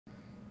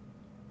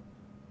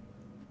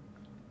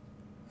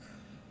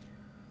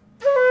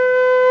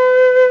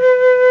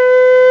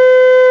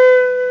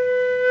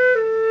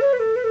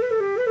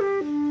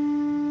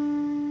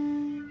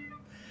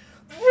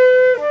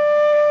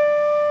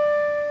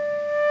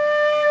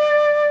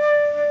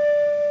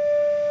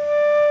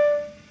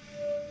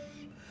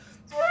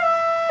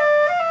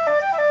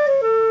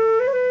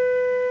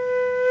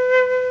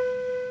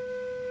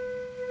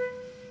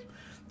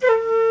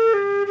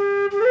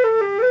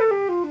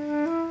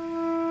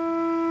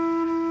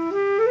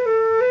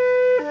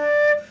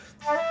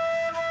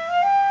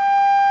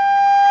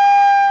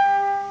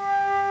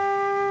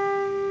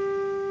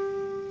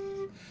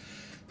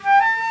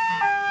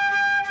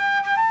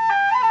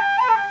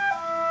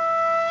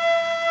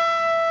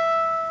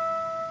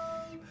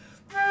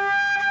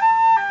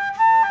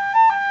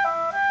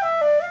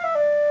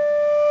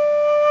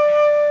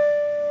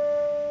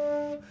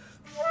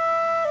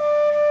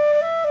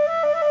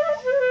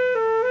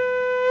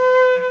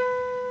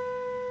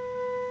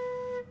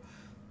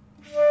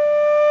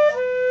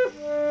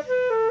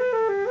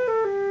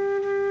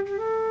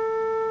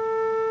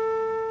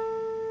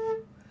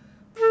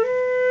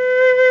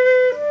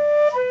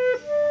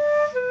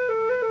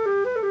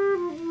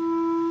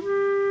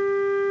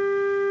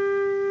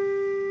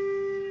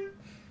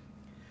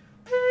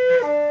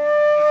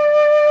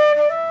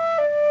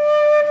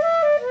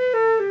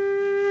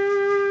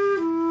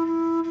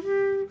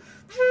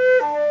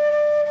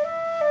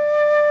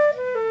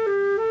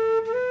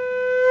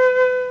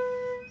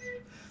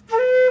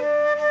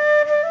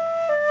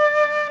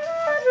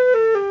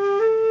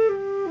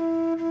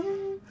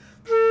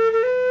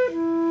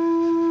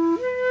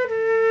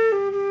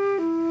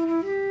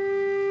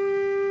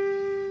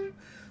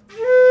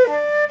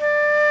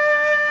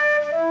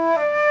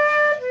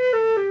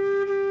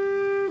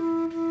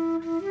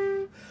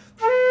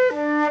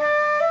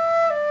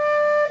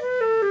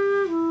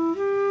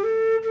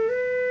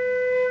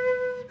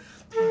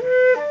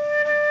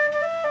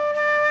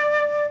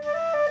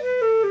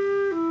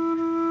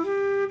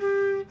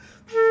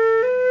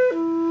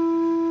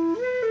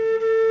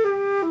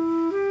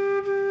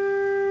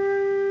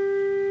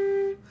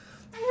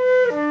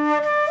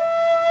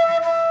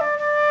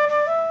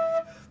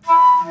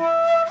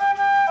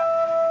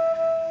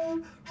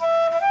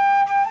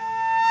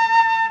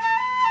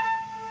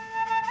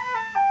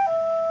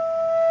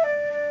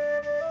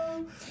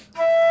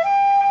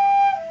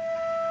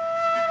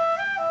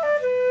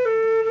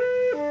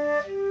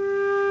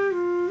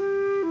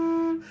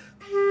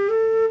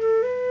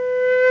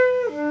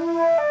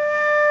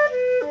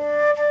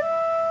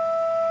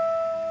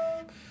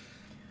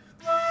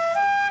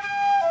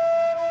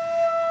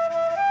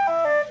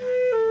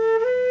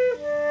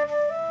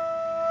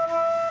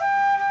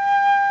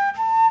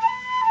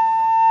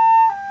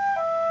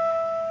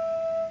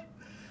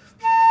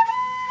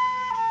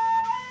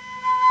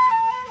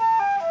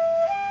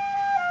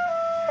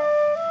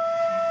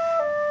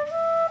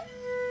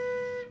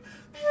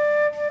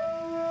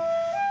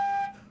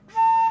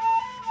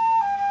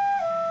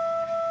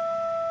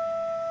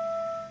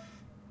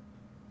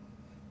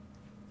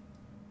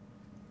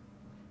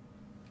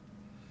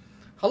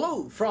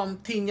Hello from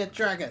Team Yet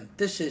Dragon.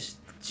 This is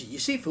Ji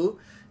Sifu,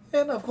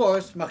 and of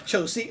course Mak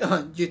Chosi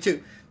on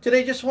YouTube.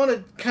 Today, just want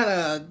to kind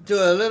of do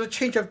a little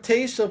change of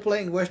taste, so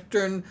playing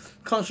Western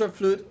concert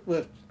flute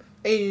with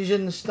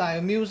Asian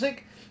style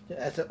music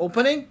as an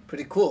opening.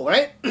 Pretty cool,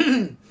 right?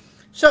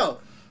 So,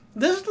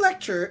 this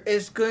lecture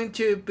is going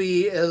to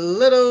be a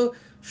little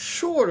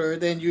shorter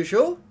than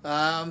usual.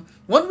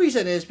 One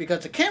reason is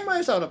because the camera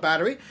is out of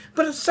battery,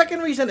 but the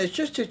second reason is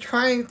just to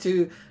trying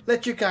to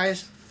let you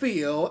guys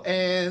feel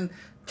and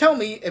tell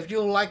me if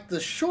you like the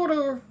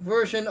shorter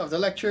version of the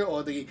lecture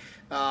or the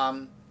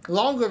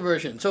longer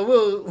version. So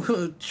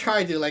we'll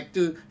try to like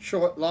do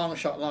short, long,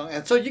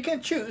 and so you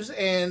can choose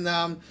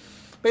and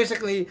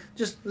basically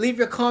just leave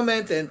your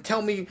comment and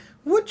tell me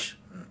what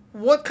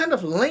kind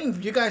of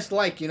length you guys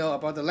like,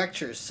 about the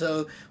lectures,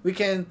 so we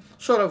can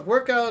sort of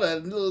work out a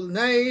little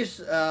nice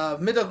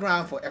middle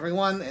ground for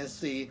everyone and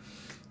see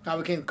how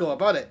we can go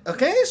about it.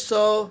 Okay,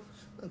 so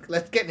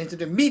let's get into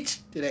the meat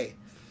today.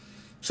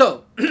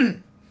 So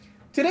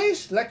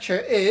today's lecture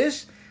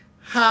is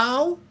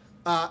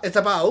it's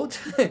about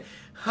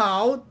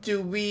how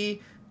do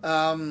we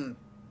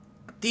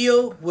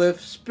deal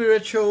with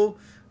spiritual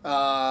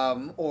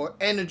or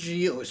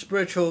energy or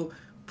spiritual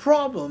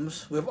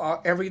problems with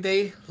our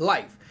everyday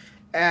life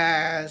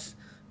as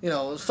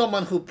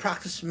someone who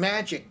practices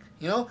magic.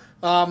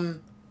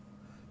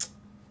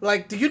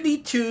 Like, do you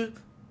need to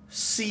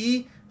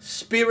see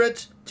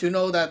spirits to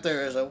know that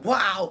there is a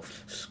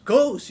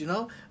ghost,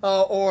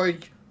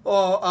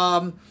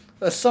 or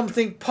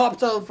something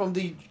popped out from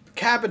the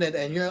cabinet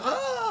and you're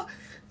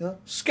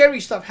scary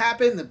stuff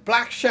happened, the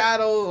black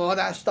shadow, all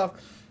that stuff.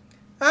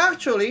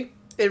 Actually,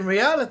 in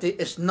reality,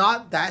 it's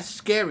not that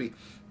scary,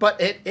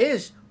 but it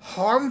is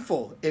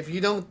harmful if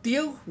you don't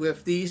deal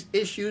with these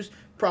issues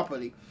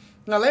properly.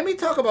 Now, let me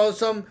talk about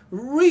some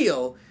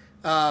real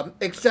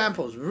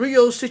examples,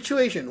 real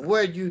situation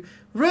where you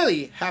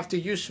really have to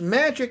use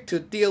magic to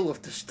deal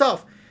with the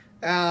stuff.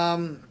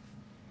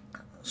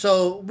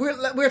 So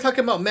we're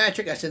talking about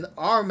magic as in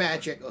our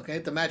magic, okay?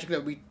 The magic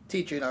that we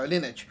teach in our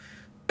lineage.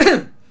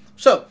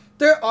 So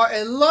there are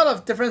a lot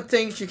of different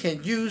things you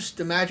can use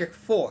the magic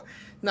for.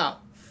 Now,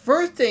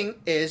 first thing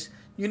is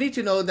you need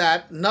to know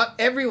that not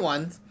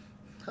everyone,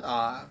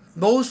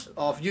 most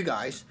of you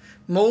guys,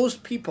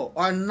 most people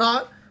are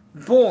not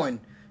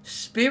born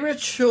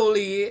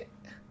spiritually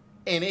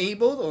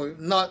enabled, or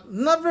not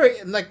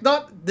very, like,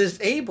 not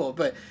disabled,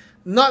 but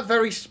not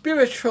very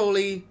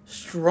spiritually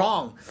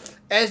strong.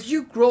 As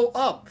you grow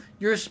up,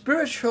 your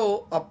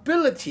spiritual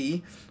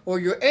ability or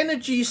your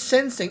energy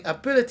sensing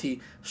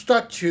ability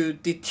start to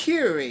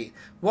deteriorate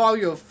while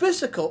your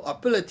physical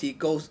ability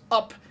goes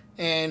up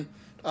and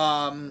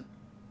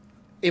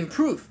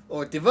improve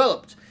or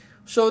developed.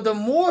 So the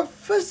more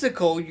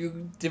physical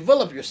you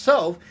develop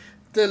yourself,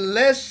 the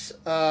less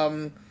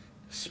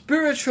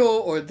spiritual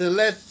or the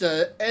less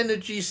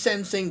energy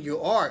sensing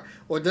you are,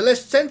 or the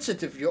less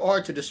sensitive you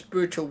are to the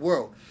spiritual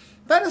world.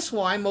 That is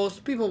why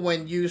most people,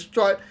 when you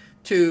start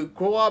to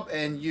grow up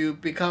and you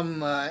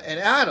become an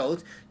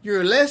adult,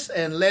 you're less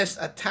and less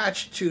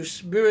attached to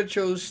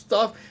spiritual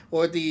stuff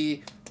or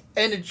the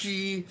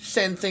energy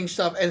sensing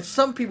stuff, and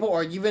some people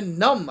are even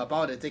numb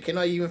about it. They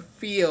cannot even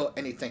feel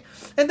anything.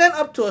 And then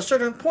up to a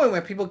certain point,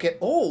 when people get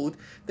old,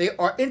 they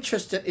are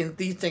interested in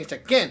these things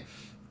again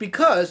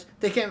because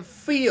they can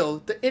feel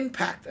the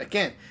impact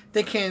again.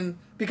 They can,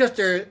 because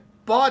their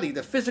body,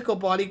 the physical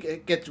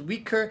body, gets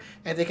weaker,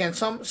 and they can,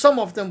 some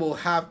of them will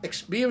have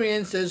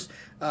experiences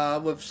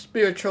with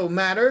spiritual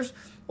matters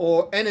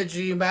or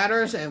energy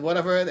matters and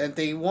whatever, and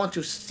they want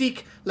to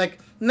seek, like,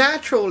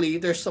 naturally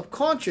their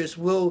subconscious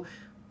will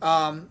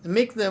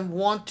make them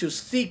want to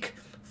seek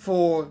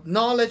for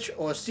knowledge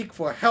or seek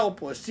for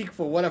help or seek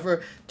for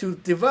whatever to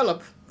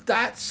develop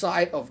that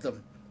side of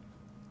them.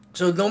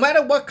 So no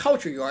matter what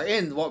culture you are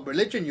in, what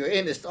religion you're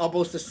in, it's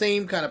almost the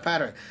same kind of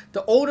pattern.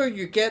 The older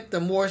you get, the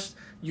more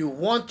you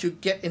want to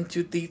get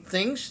into these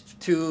things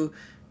to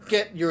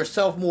get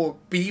yourself more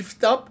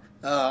beefed up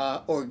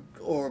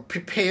or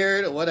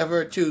prepared or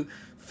whatever to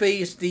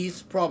face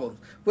these problems.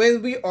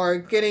 When we are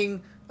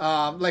getting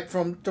like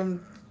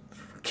from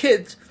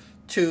kids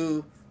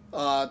to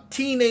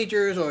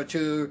teenagers or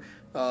to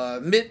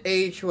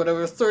mid-age,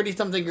 whatever,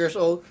 30-something years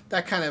old,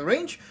 that kind of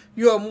range,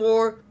 you are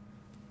more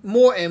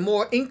and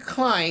more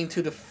inclined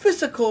to the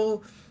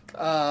physical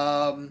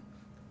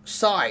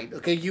side.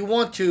 Okay, you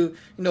want to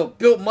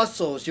build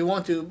muscles, you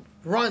want to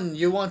run,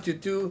 you want to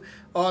do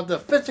all the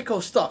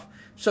physical stuff.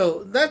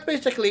 So that's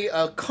basically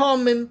a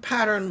common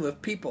pattern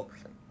with people.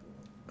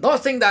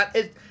 Not saying that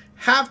it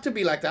have to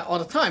be like that all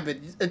the time, but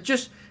it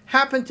just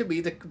happened to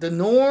be the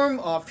norm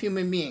of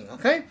human being.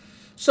 Okay,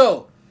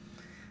 so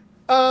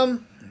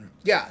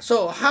yeah,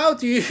 so how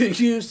do you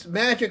use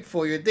magic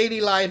for your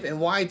daily life, and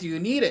why do you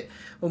need it?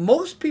 Well,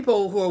 most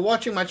people who are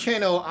watching my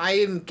channel, I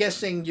am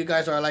guessing you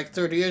guys are like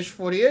 30-ish,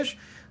 40-ish,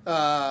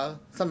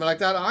 something like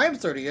that. I'm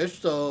 30-ish,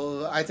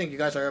 so I think you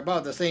guys are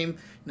about the same.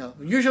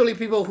 Usually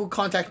people who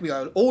contact me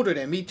are older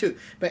than me too.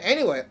 But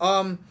anyway,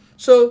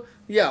 so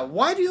yeah,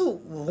 why do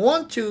you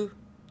want to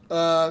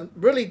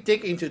really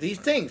dig into these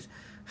things.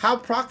 How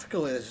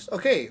practical is this?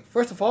 Okay,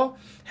 first of all,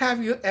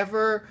 have you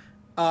ever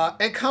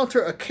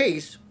encountered a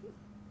case?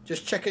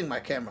 Just checking my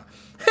camera.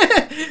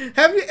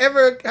 Have you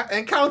ever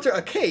encountered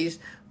a case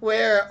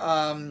where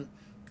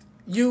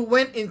you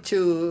went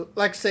into,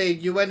 like say,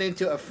 you went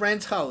into a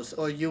friend's house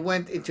or you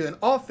went into an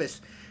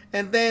office,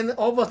 and then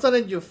all of a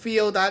sudden you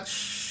feel that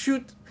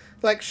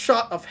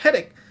shot of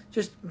headache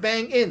just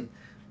bang in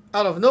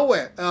out of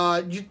nowhere.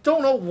 You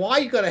don't know why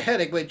you got a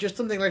headache, but just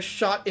something like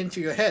shot into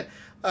your head,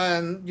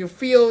 and you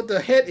feel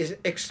the head is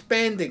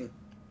expanding.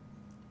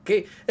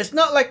 Okay, it's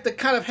not like the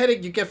kind of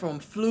headache you get from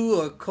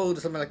flu or cold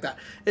or something like that.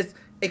 It's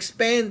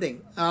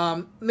expanding.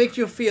 Makes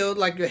you feel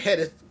like your head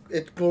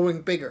is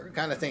growing bigger,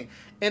 kind of thing.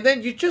 And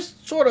then you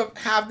just sort of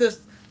have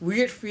this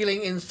weird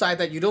feeling inside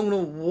that you don't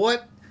know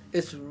what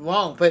is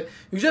wrong, but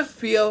you just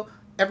feel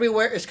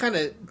everywhere is kind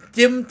of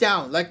dimmed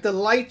down, like the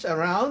lights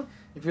around.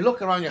 If you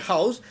look around your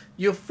house,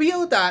 you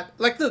feel that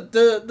like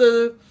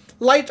the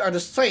lights are the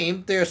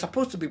same. They're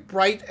supposed to be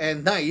bright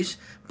and nice,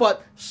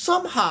 but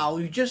somehow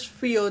you just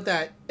feel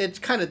that it's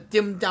kind of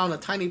dimmed down a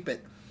tiny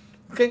bit.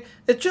 Okay,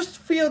 it just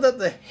feel that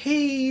the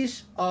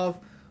haze of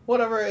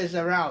whatever is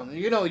around,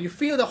 you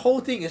feel the whole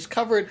thing is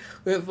covered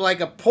with like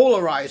a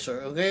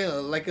polarizer, okay,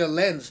 like a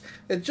lens.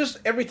 It's just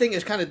everything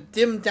is kind of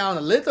dimmed down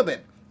a little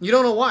bit. You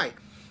don't know why.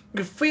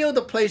 You feel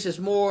the place is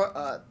more,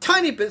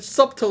 tiny bit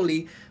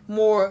subtly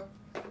more.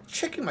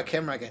 Checking my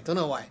camera again, don't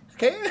know why.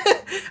 Okay,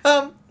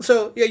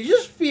 so yeah, you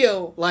just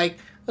feel like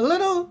a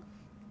little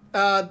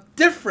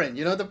different.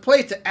 The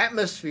place, the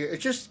atmosphere,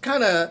 it's just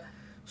kind of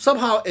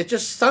somehow it's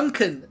just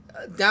sunken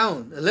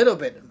down a little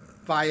bit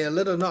by a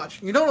little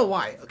notch. You don't know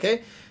why,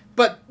 okay?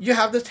 But you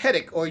have this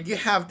headache or you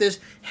have this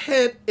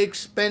head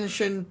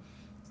expansion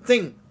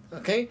thing,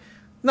 okay?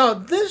 Now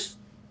this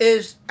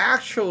is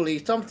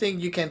actually something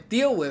you can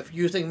deal with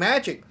using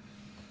magic.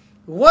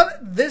 What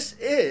this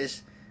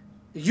is,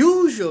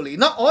 usually,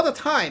 not all the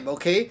time,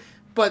 okay?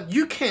 But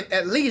you can,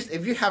 at least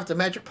if you have the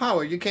magic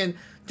power, you can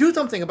do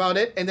something about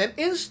it and then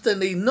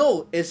instantly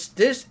know, is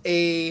this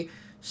a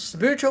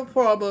spiritual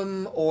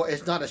problem or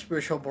it's not a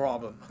spiritual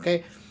problem,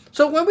 okay?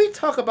 So when we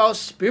talk about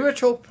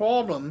spiritual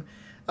problem,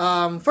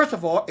 first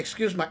of all,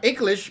 excuse my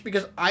English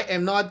because I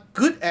am not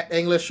good at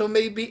English, so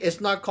maybe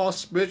it's not called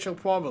spiritual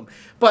problem.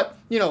 But,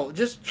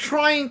 just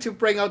trying to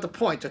bring out the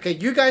point, okay?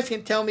 You guys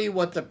can tell me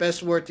what's the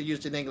best word to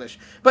use in English.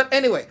 But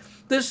anyway,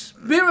 this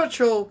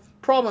spiritual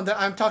problem that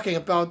I'm talking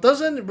about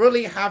doesn't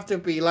really have to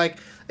be like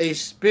a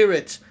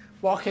spirit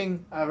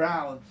walking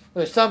around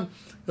or some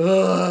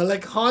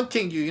like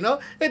haunting you,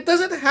 It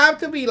doesn't have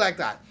to be like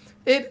that.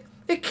 It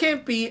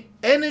can be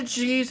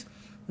energies,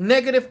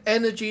 negative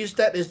energies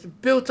that is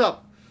built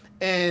up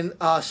and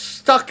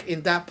stuck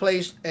in that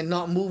place and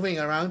not moving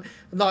around,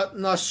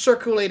 not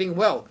circulating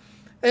well.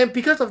 And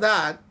because of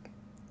that,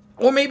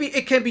 or maybe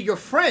it can be your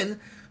friend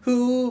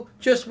who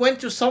just went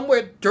to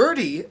somewhere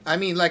dirty. I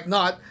mean, like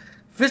not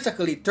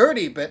physically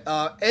dirty, but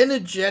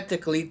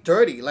energetically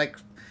dirty. Like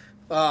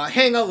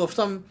hang out with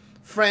some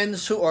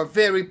friends who are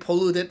very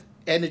polluted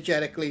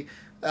energetically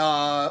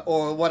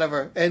or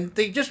whatever. And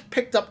they just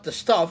picked up the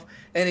stuff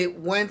and it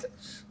went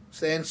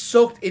and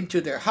soaked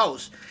into their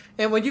house.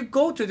 And when you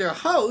go to their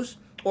house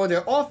or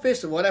their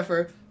office or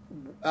whatever,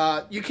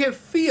 you can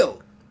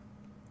feel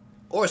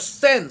or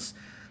sense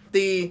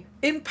the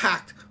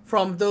impact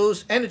from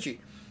those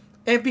energy.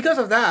 And because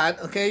of that,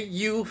 okay,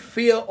 you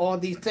feel all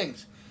these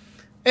things.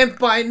 And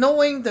by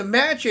knowing the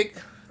magic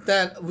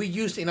that we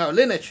use in our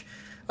lineage,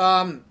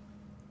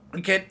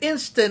 we can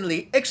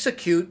instantly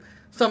execute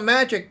some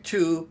magic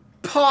to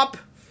pop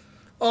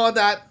all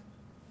that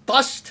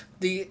dust,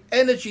 the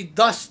energy,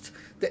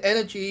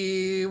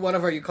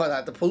 whatever you call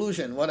that, the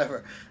pollution,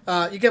 whatever.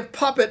 You can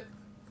pop it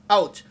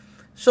out.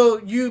 So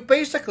you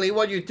basically,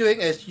 what you're doing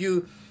is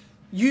you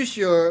use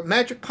your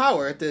magic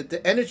power,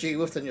 the energy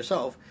within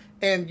yourself,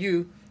 and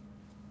you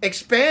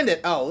expand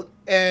it out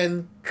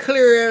and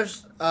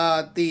clears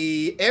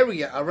the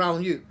area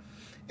around you,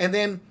 and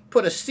then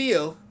put a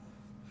seal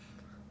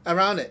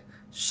around it.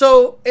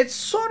 So it's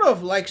sort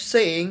of like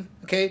saying,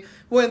 okay,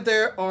 when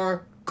there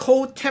are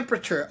cold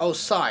temperature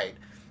outside,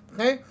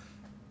 okay,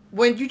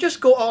 when you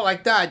just go out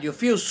like that, you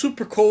feel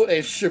super cold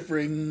and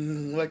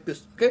shivering like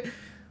this, okay?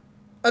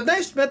 A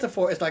nice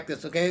metaphor is like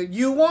this, okay?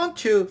 You want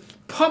to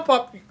pump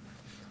up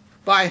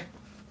by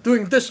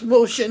doing this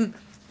motion,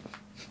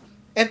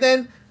 and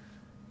then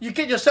you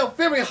get yourself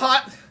very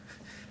hot,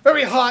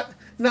 very hot.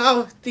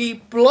 Now the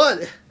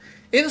blood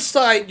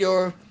inside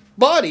your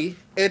body,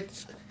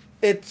 it's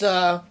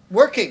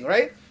working,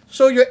 right?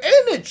 So your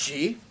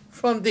energy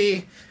from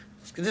this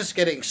is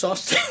getting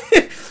exhausting,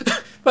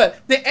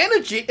 but the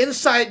energy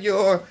inside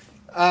your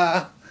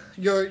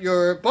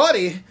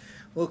body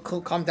will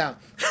calm down.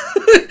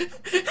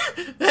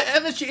 The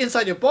energy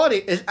inside your body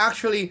is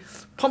actually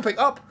pumping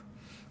up,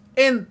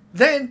 and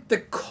then the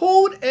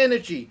cold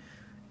energy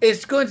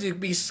is going to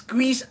be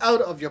squeezed out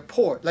of your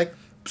pore, like,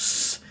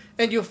 psst,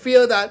 and you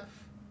feel that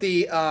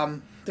the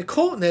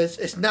coldness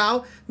is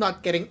now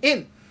not getting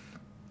in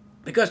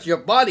because your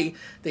body,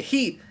 the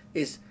heat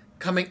is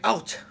coming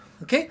out,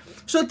 Okay,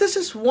 so this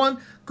is one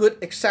good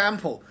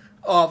example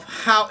of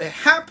how it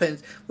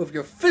happens with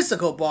your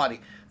physical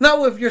body.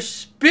 Now with your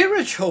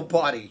spiritual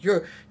body,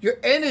 your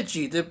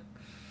energy,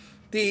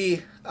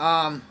 the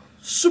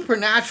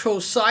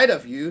supernatural side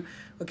of you,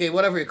 okay,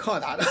 whatever you call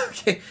that,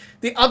 okay,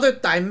 the other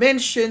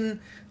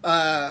dimension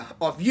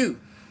of you,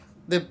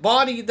 the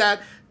body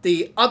that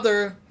the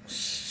other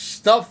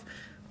stuff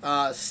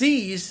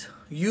sees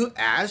you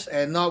as,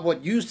 and not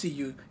what you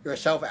see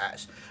yourself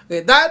as.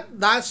 Okay,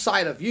 that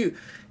side of you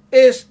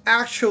is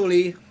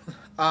actually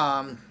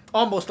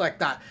almost like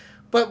that.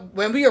 But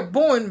when we are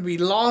born, we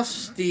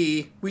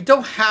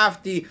don't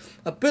have the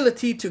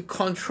ability to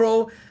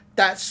control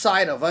that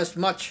side of us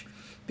much.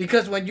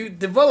 Because when you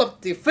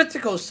develop the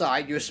physical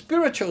side, your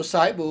spiritual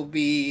side will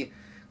be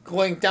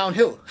going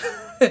downhill.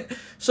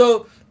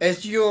 So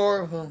as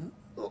your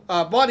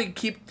body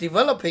keeps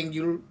developing,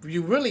 you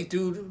really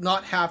do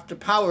not have the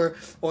power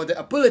or the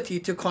ability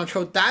to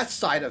control that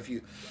side of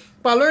you.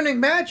 By learning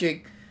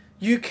magic,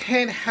 you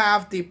can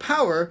have the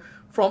power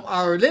from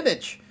our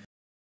lineage.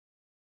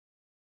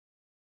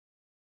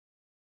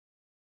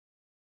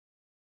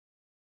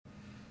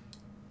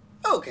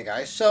 Okay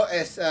guys, so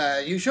as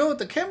usual,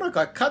 the camera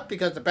got cut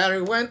because the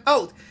battery went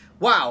out.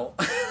 Wow.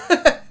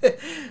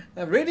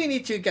 I really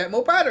need to get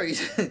more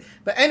batteries.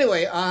 But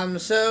anyway,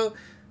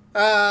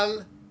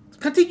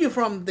 continue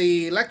from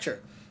the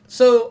lecture.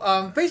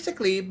 So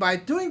basically, by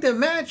doing the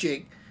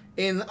magic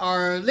in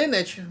our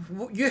lineage,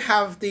 you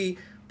have the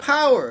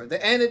power,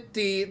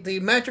 the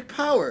magic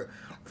power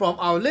from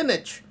our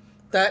lineage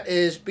that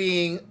is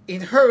being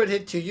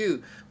inherited to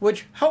you,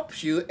 which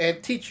helps you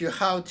and teach you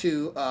how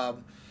to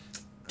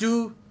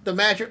do the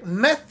magic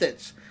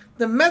methods.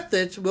 The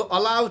methods will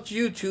allow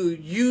you to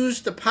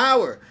use the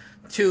power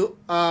to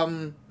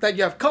that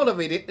you have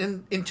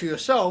cultivated into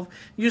yourself.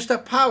 Use the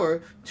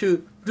power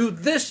to do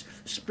this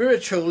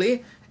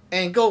spiritually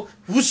and go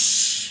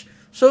whoosh,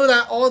 so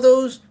that all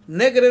those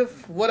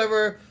negative,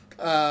 whatever,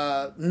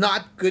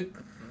 not good,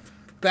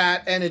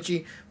 bad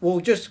energy will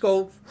just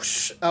go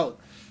whoosh out.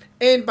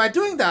 And by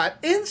doing that,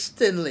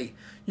 instantly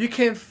you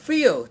can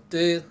feel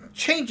the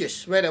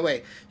changes right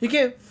away. You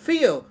can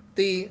feel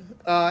the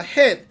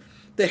head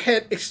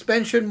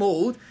expansion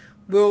mode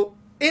will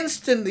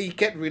instantly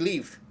get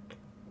relieved.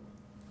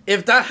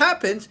 If that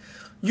happens,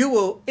 you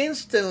will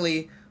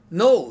instantly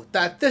know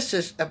that this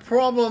is a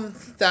problem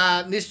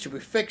that needs to be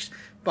fixed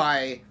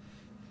by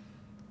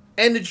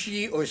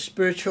energy or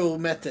spiritual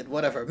method,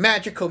 whatever,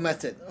 magical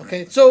method.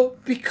 Okay, so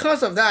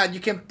because of that, you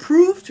can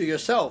prove to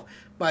yourself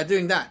by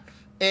doing that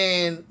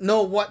and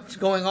know what's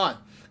going on.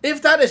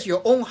 If that is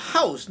your own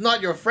house,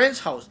 not your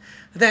friend's house,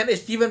 then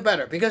it's even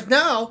better, because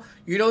now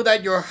you know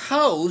that your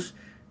house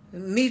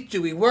needs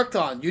to be worked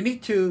on. You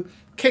need to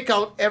kick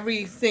out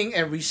everything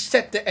and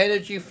reset the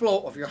energy flow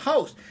of your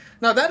house.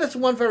 Now that is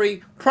one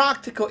very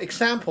practical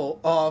example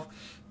of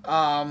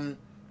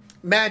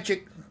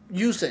magic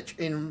usage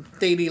in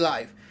daily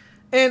life.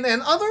 And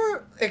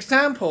another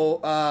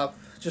example,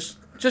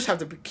 just have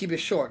to keep it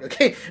short,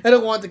 okay? I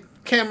don't want the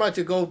camera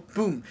to go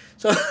boom.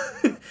 So,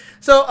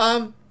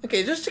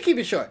 okay, just to keep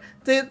it short.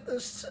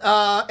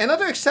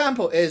 Another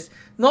example is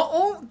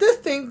this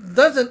thing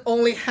doesn't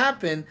only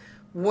happen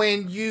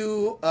when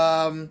you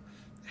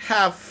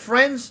have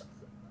friends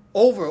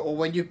over or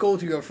when you go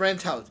to your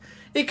friend's house.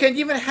 It can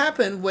even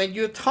happen when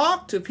you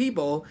talk to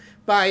people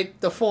by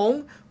the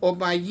phone or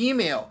by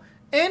email.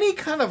 Any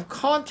kind of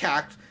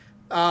contact,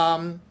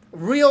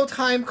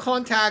 real-time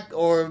contact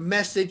or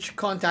message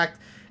contact,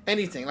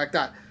 anything like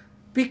that.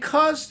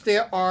 Because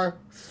there are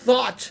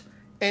thought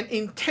and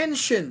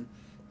intention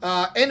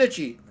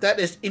energy that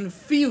is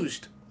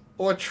infused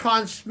or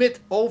transmit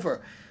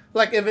over.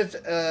 Like if it's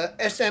a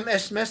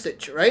SMS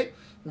message, right?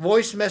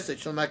 Voice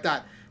message, something like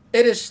that.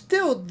 It is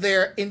still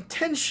their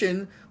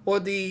intention or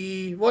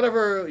the,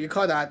 whatever you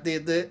call that,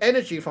 the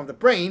energy from the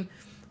brain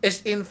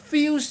is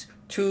infused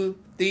to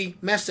the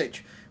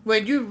message.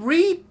 When you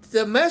read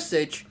the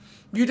message,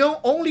 you don't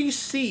only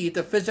see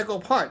the physical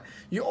part.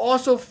 You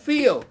also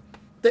feel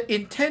the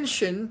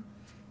intention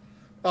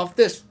of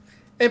this.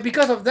 And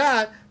because of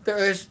that, there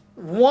is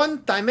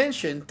one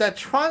dimension that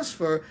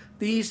transfer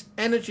these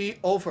energy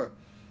over.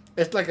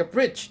 It's like a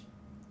bridge.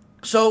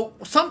 So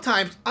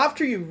sometimes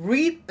after you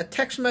read a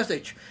text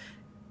message,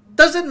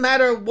 doesn't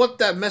matter what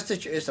that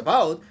message is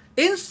about,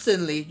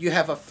 instantly you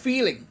have a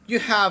feeling. You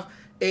have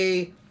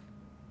a,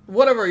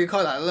 whatever you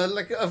call that,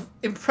 like an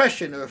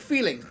impression or a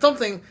feeling.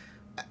 Something,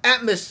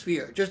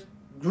 atmosphere just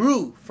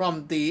grew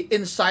from the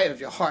inside of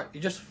your heart. You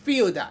just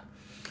feel that.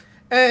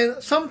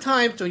 And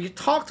sometimes when you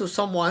talk to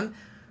someone,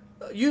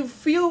 you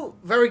feel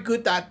very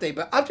good that day,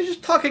 but after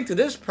just talking to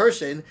this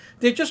person,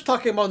 they're just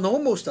talking about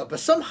normal stuff, but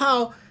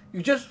somehow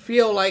you just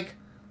feel like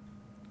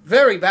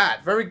very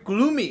bad, very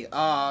gloomy,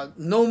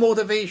 no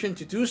motivation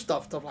to do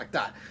stuff like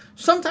that.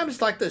 Sometimes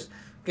it's like this.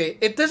 Okay,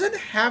 it doesn't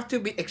have to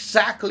be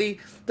exactly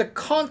the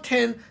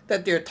content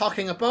that they're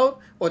talking about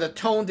or the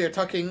tone they're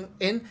talking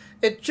in.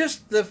 It's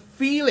just the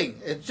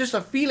feeling. It's just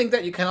a feeling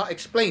that you cannot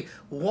explain.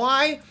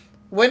 Why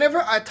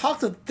whenever I talk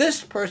to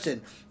this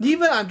person,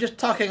 even I'm just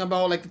talking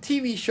about like the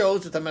TV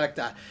shows or something like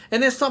that,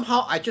 and then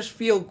somehow I just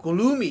feel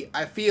gloomy,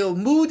 I feel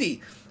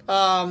moody.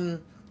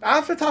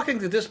 After talking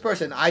to this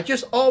person, I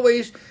just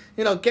always,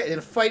 get in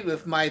a fight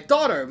with my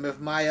daughter,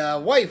 with my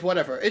wife,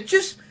 whatever. It's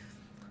just,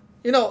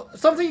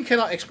 something you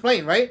cannot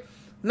explain, right?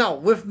 Now,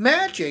 with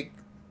magic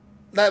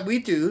that we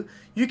do,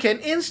 you can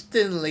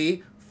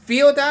instantly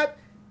feel that,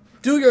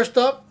 do your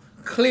stuff,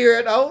 clear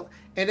it out,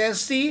 and then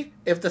see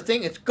if the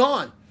thing is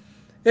gone.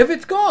 If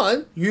it's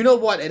gone, you know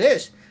what it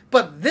is.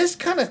 But this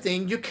kind of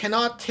thing, you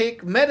cannot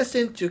take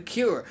medicine to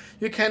cure.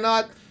 You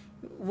cannot,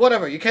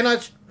 you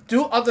cannot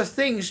do other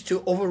things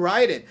to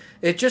override it.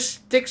 It just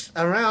sticks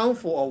around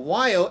for a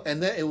while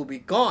and then it will be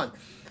gone.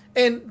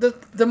 And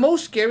the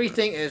most scary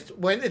thing is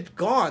when it's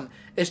gone,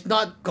 it's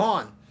not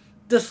gone.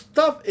 The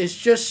stuff is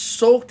just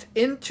soaked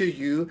into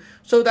you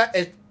so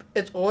that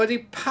it's already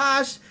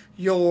past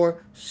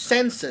your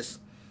senses.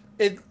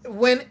 It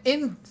went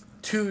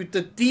into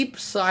the deep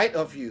side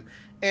of you,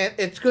 and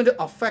it's going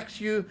to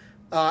affect you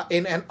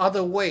in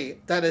another way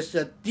that is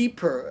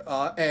deeper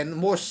and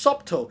more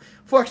subtle.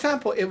 For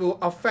example, it will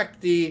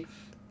affect your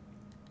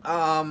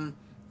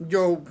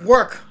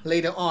work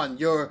later on,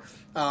 your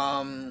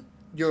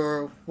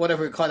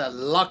whatever you call that,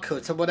 luck or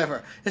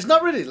whatever. It's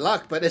not really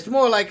luck, but it's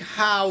more like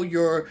how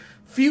your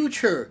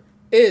future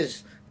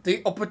is,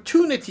 the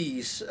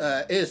opportunities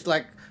is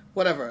like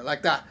whatever,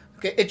 like that.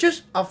 Okay, it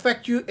just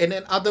affects you in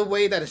another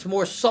way that is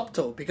more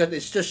subtle because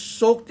it's just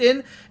soaked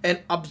in and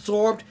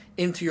absorbed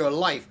into your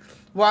life.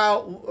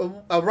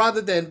 While rather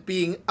than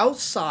being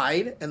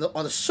outside and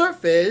on the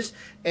surface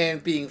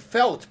and being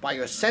felt by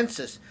your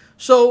senses.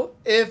 So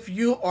if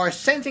you are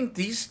sensing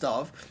these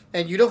stuff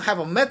and you don't have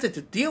a method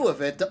to deal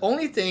with it, the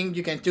only thing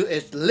you can do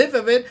is live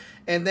with it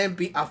and then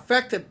be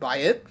affected by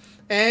it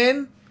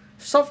and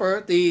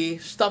suffer the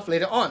stuff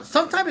later on.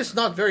 Sometimes it's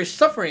not very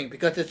suffering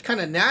because it's kind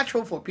of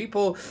natural for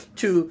people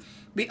to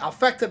be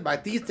affected by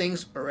these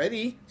things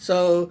already.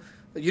 So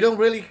you don't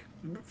really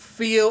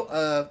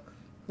feel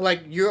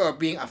like you are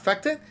being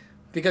affected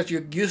because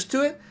you're used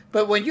to it.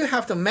 But when you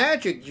have the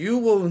magic, you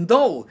will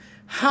know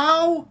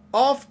how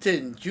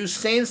often you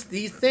sense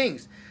these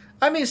things.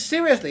 I mean,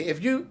 seriously,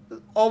 if you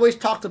always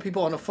talk to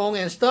people on the phone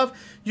and stuff,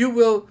 you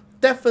will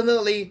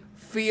definitely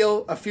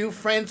feel a few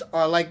friends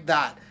are like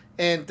that.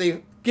 And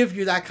they give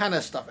you that kind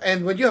of stuff.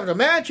 And when you have the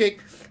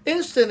magic,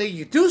 instantly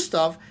you do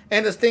stuff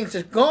and the things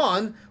is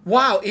gone.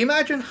 Wow,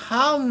 imagine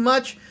how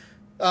much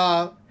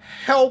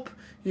help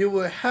you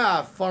will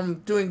have from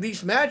doing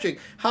these magic.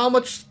 How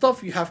much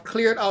stuff you have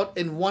cleared out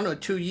in 1 or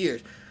 2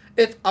 years.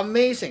 It's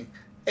amazing.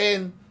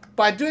 And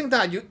by doing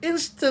that, you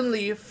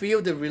instantly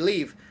feel the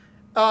relief.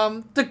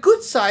 The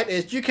good side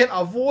is you can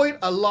avoid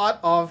a lot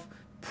of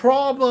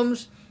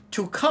problems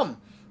to come.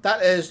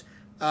 That is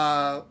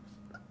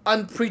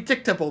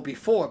unpredictable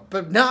before,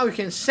 but now you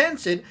can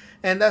sense it,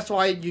 and that's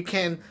why you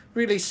can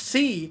really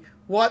see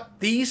what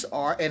these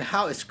are and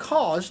how it's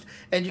caused,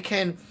 and you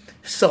can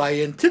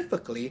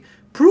scientifically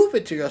prove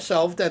it to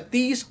yourself that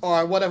these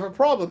are whatever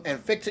problem and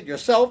fix it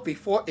yourself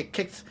before it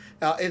kicks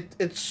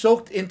it's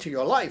soaked into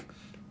your life.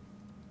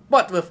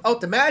 But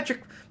without the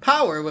magic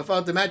power,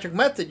 without the magic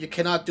method, you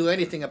cannot do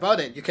anything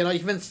about it. You cannot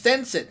even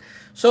sense it.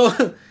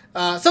 So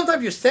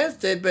sometimes you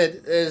sense it,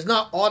 but it's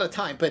not all the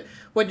time. But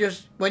when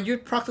you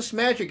practice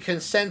magic, you can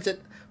sense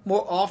it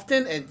more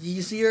often and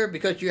easier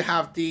because you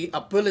have the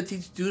ability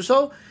to do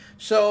so.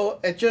 So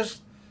it's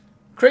just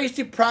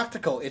crazy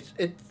practical. It's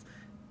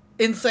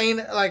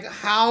insane, like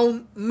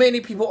how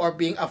many people are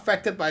being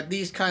affected by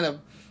these kind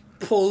of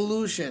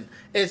pollution.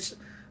 It's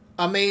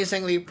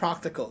amazingly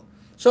practical.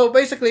 So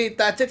basically,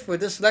 that's it for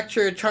this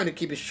lecture. Trying to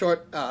keep it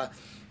short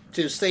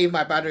to save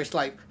my battery's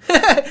life.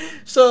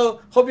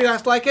 So hope you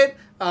guys like it.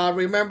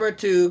 Remember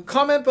to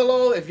comment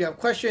below if you have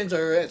questions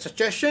or a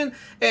suggestion,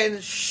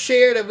 and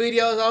share the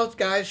videos out,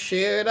 guys.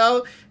 Share it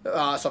out.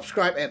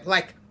 Subscribe and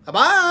like.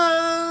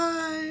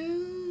 Bye.